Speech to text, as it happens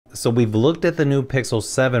So we've looked at the new Pixel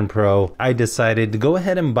 7 Pro. I decided to go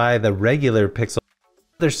ahead and buy the regular Pixel.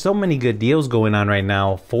 There's so many good deals going on right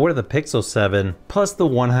now for the Pixel 7, plus the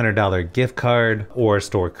 $100 gift card or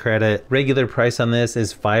store credit. Regular price on this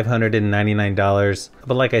is $599,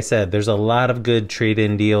 but like I said, there's a lot of good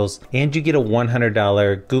trade-in deals, and you get a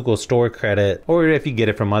 $100 Google store credit, or if you get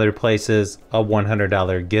it from other places, a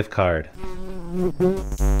 $100 gift card.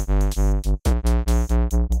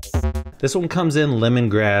 This one comes in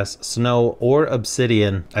lemongrass, snow, or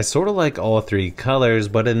obsidian. I sort of like all three colors,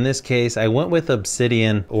 but in this case, I went with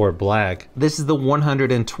obsidian or black. This is the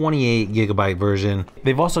 128GB version.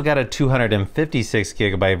 They've also got a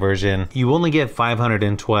 256GB version. You only get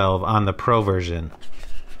 512 on the Pro version.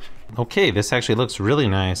 Okay, this actually looks really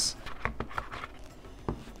nice.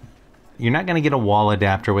 You're not gonna get a wall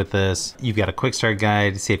adapter with this. You've got a quick start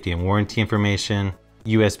guide, safety and warranty information,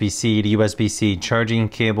 USB-C to USB-C charging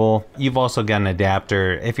cable. You've also got an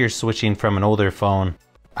adapter if you're switching from an older phone.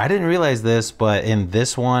 I didn't realize this, but in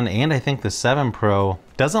this one, and I think the 7 Pro,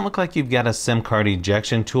 doesn't look like you've got a SIM card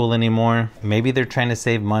ejection tool anymore. Maybe they're trying to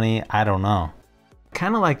save money, I don't know.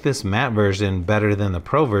 Kind of like this matte version better than the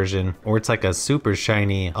Pro version, or it's like a super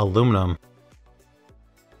shiny aluminum.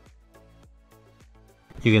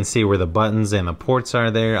 You can see where the buttons and the ports are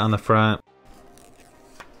there on the front.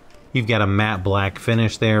 You've got a matte black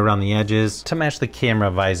finish there around the edges to match the camera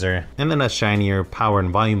visor, and then a shinier power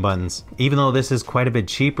and volume buttons. Even though this is quite a bit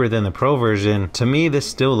cheaper than the Pro version, to me this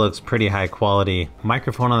still looks pretty high quality.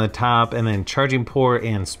 Microphone on the top, and then charging port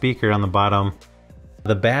and speaker on the bottom.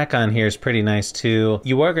 The back on here is pretty nice too.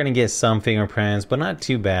 You are going to get some fingerprints, but not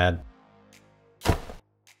too bad.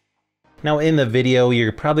 Now in the video,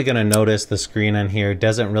 you're probably going to notice the screen on here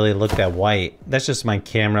doesn't really look that white. That's just my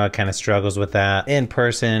camera kind of struggles with that. In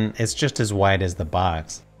person, it's just as white as the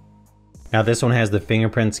box. Now this one has the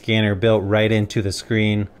fingerprint scanner built right into the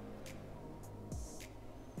screen.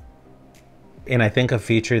 And I think a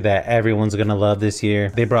feature that everyone's going to love this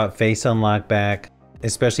year, they brought Face Unlock back.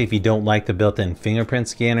 Especially if you don't like the built-in fingerprint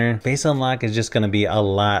scanner, Face Unlock is just going to be a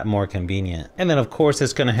lot more convenient. And then of course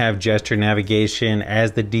it's going to have gesture navigation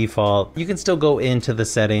as the default. You can still go into the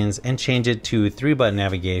settings and change it to 3-button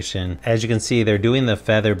navigation. As you can see, they're doing the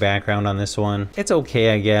feather background on this one. It's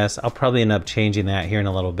okay, I guess. I'll probably end up changing that here in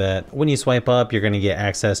a little bit. When you swipe up, you're going to get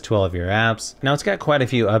access to all of your apps. Now it's got quite a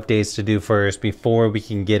few updates to do first before we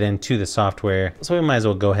can get into the software, so we might as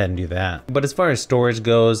well go ahead and do that. But as far as storage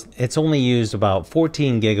goes, it's only used about 14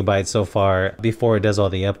 GB so far before it does all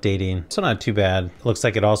the updating, so not too bad. Looks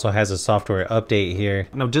like it also has a software update here.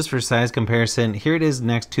 Now just for size comparison, here it is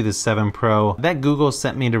next to the 7 Pro that Google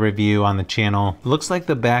sent me to review on the channel. Looks like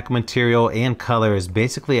the back material and color is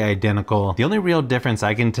basically identical. The only real difference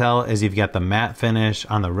I can tell is you've got the matte finish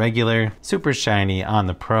on the regular, super shiny on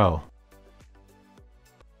the Pro.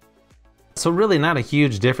 So really not a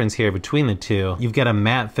huge difference here between the two. You've got a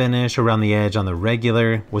matte finish around the edge on the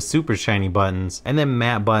regular with super shiny buttons, and then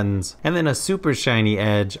matte buttons, and then a super shiny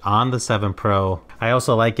edge on the 7 Pro. I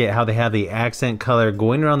also like it how they have the accent color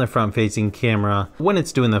going around the front facing camera when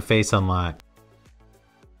it's doing the Face Unlock.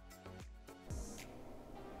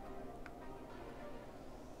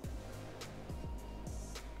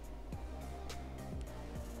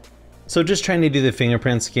 So just trying to do the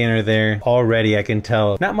fingerprint scanner there, already I can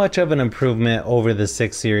tell not much of an improvement over the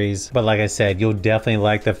 6 series, but like I said, you'll definitely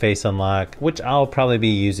like the Face Unlock, which I'll probably be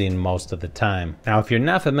using most of the time. Now if you're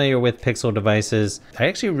not familiar with Pixel devices, I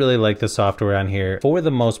actually really like the software on here for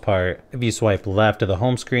the most part. If you swipe left to the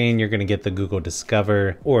home screen, you're going to get the Google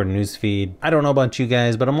Discover or Newsfeed. I don't know about you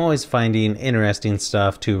guys, but I'm always finding interesting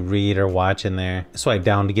stuff to read or watch in there. Swipe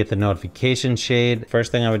down to get the notification shade.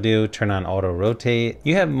 First thing I would do, turn on auto rotate.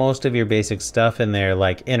 You have most of your basic stuff in there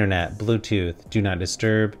like internet, Bluetooth, do not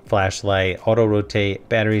disturb, flashlight, auto rotate,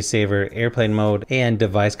 battery saver, airplane mode, and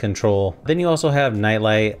device control. Then you also have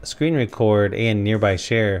nightlight, screen record, and nearby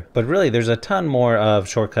share. But really there's a ton more of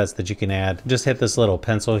shortcuts that you can add. Just hit this little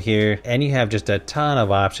pencil here and you have just a ton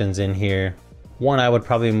of options in here. One I would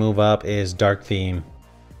probably move up is dark theme.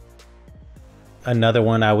 Another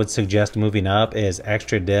one I would suggest moving up is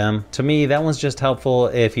extra dim. To me, that one's just helpful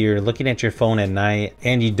if you're looking at your phone at night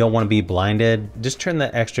and you don't want to be blinded. Just turn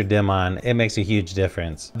the extra dim on. It makes a huge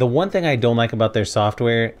difference. The one thing I don't like about their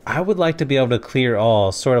software, I would like to be able to clear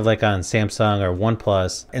all, sort of like on Samsung or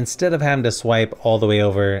OnePlus, instead of having to swipe all the way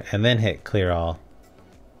over and then hit clear all.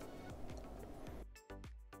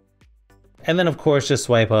 And then of course just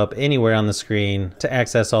swipe up anywhere on the screen to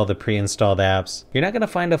access all the pre-installed apps. You're not going to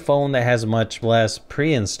find a phone that has much less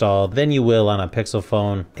pre-installed than you will on a Pixel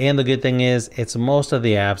phone. And the good thing is, it's most of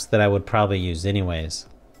the apps that I would probably use anyways.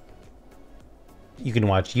 You can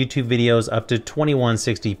watch YouTube videos up to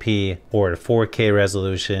 2160p or 4K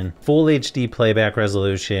resolution, full HD playback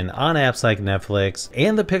resolution on apps like Netflix,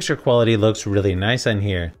 and the picture quality looks really nice on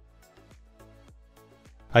here.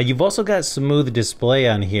 You've also got smooth display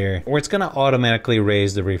on here, where it's going to automatically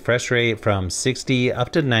raise the refresh rate from 60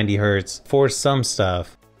 up to 90 Hz for some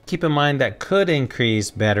stuff. Keep in mind that could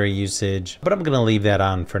increase battery usage, but I'm gonna leave that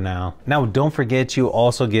on for now. Now, don't forget you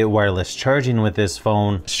also get wireless charging with this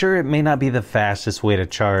phone. Sure, it may not be the fastest way to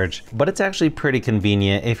charge, but it's actually pretty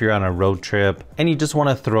convenient if you're on a road trip and you just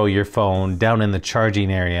wanna throw your phone down in the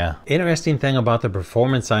charging area. Interesting thing about the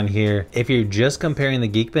performance on here, if you're just comparing the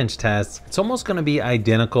Geekbench tests, it's almost gonna be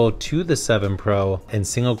identical to the 7 Pro in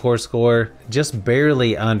single core score, just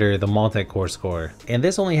barely under the multi-core score. And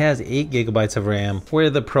this only has 8 GB of RAM, where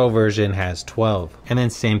the Pro version has 12. And then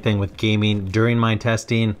same thing with gaming. During my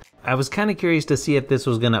testing, I was kind of curious to see if this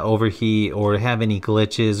was going to overheat or have any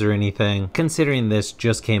glitches or anything, considering this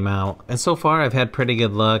just came out. And so far I've had pretty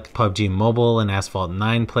good luck. PUBG Mobile and Asphalt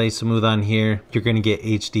 9 play smooth on here. You're going to get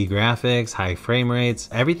HD graphics, high frame rates.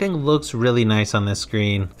 Everything looks really nice on this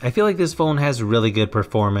screen. I feel like this phone has really good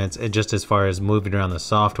performance just as far as moving around the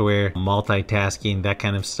software, multitasking, that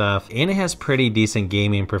kind of stuff. And it has pretty decent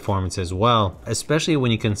gaming performance as well, especially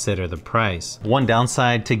when you consider the price. One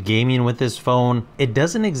downside to gaming with this phone, it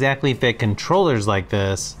doesn't exactly fit controllers like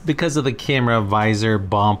this because of the camera visor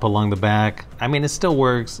bump along the back. I mean, it still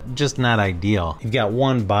works, just not ideal. You've got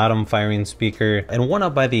one bottom firing speaker and one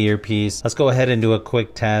up by the earpiece. Let's go ahead and do a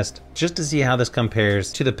quick test just to see how this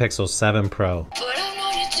compares to the Pixel 7 Pro.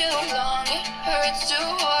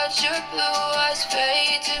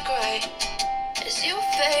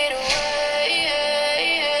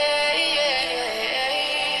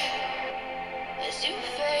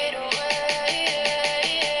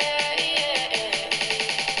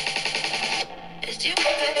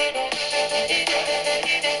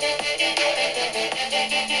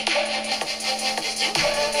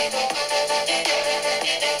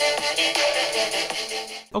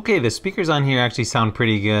 Okay, the speakers on here actually sound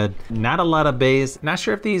pretty good. Not a lot of bass. Not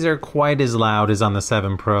sure if these are quite as loud as on the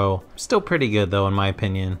 7 Pro. Still pretty good though, in my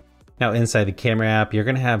opinion. Now inside the camera app, you're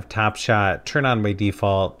gonna have Top Shot turn on by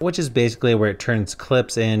default, which is basically where it turns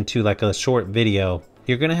clips into like a short video.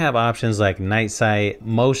 You're gonna have options like night sight,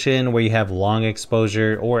 motion where you have long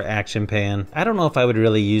exposure, or action pan. I don't know if I would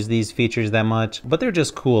really use these features that much, but they're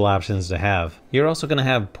just cool options to have. You're also gonna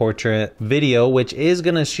have portrait, video, which is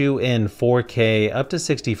gonna shoot in 4K up to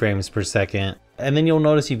 60 frames per second. And then you'll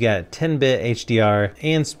notice you've got 10-bit HDR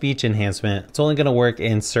and speech enhancement. It's only gonna work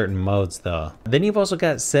in certain modes though. Then you've also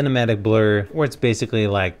got cinematic blur, where it's basically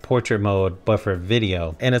like portrait mode, but for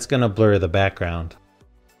video, and it's gonna blur the background.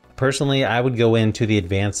 Personally, I would go into the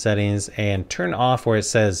advanced settings and turn off where it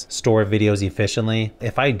says store videos efficiently.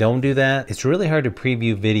 If I don't do that, it's really hard to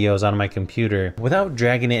preview videos on my computer without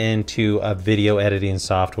dragging it into a video editing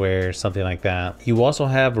software, something like that. You also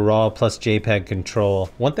have RAW plus JPEG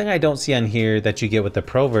control. One thing I don't see on here that you get with the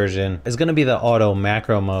Pro version is going to be the auto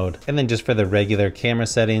macro mode. And then just for the regular camera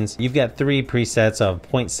settings, you've got 3 presets of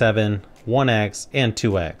 0.7, 1x, and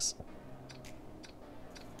 2x.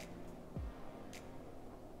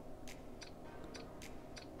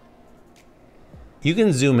 You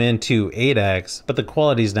can zoom in to 8x, but the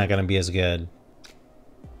quality is not going to be as good.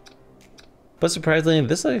 But surprisingly,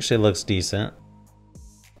 this actually looks decent.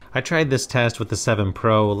 I tried this test with the 7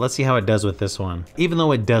 Pro. Let's see how it does with this one, even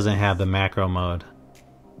though it doesn't have the macro mode.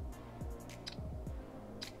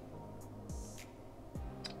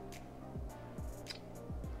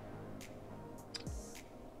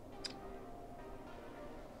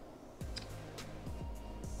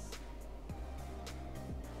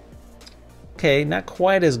 Okay, not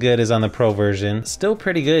quite as good as on the Pro version. Still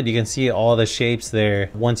pretty good. You can see all the shapes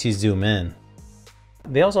there once you zoom in.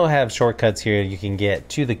 They also have shortcuts here you can get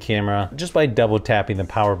to the camera just by double tapping the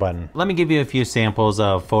power button. Let me give you a few samples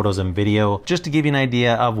of photos and video just to give you an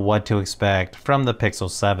idea of what to expect from the Pixel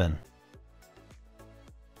 7.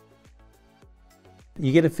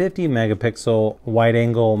 You get a 50 megapixel wide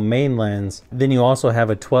angle main lens. Then you also have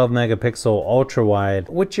a 12 megapixel ultra wide,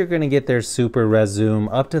 which you're going to get their super res zoom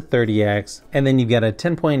up to 30x. And then you've got a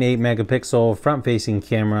 10.8 megapixel front facing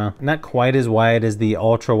camera, not quite as wide as the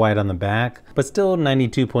ultra wide on the back, but still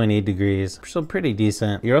 92.8 degrees, so pretty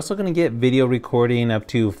decent. You're also going to get video recording up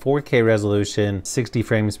to 4K resolution, 60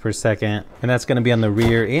 frames per second, and that's going to be on the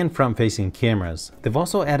rear and front facing cameras. They've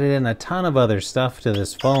also added in a ton of other stuff to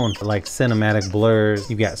this phone, like cinematic blur, buffers.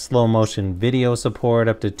 You've got slow motion video support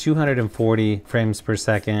up to 240 frames per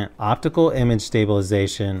second, optical image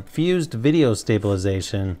stabilization, fused video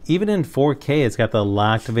stabilization. Even in 4K, it's got the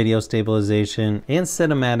locked video stabilization and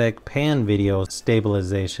cinematic pan video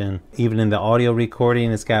stabilization. Even in the audio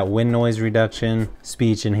recording, it's got wind noise reduction,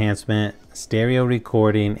 speech enhancement, stereo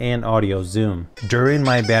recording, and audio zoom. During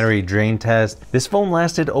my battery drain test, this phone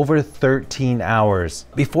lasted over 13 hours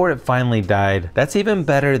before it finally died. That's even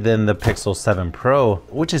better than the Pixel 7 Pro,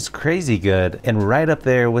 which is crazy good and right up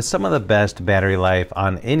there with some of the best battery life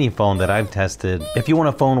on any phone that I've tested. If you want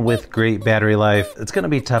a phone with great battery life, it's gonna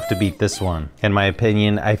be tough to beat this one. In my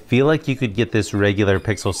opinion, I feel like you could get this regular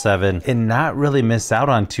Pixel 7 and not really miss out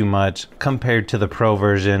on too much compared to the Pro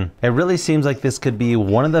version. It really seems like this could be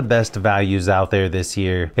one of the best values out there this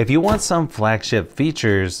year if you want some flagship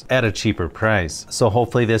features at a cheaper price. So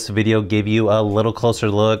hopefully this video gave you a little closer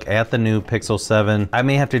look at the new Pixel 7. I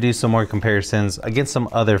may have to do some more comparisons against some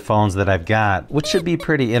other phones that I've got, which should be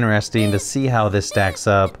pretty interesting to see how this stacks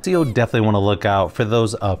up. So you'll definitely want to look out for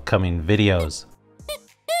those upcoming videos.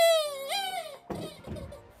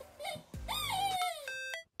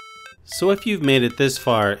 So if you've made it this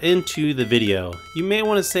far into the video, you may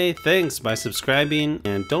want to say thanks by subscribing,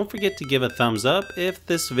 and don't forget to give a thumbs up if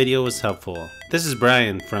this video was helpful. This is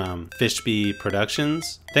Brian from Fishbee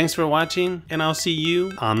Productions. Thanks for watching, and I'll see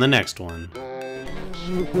you on the next one.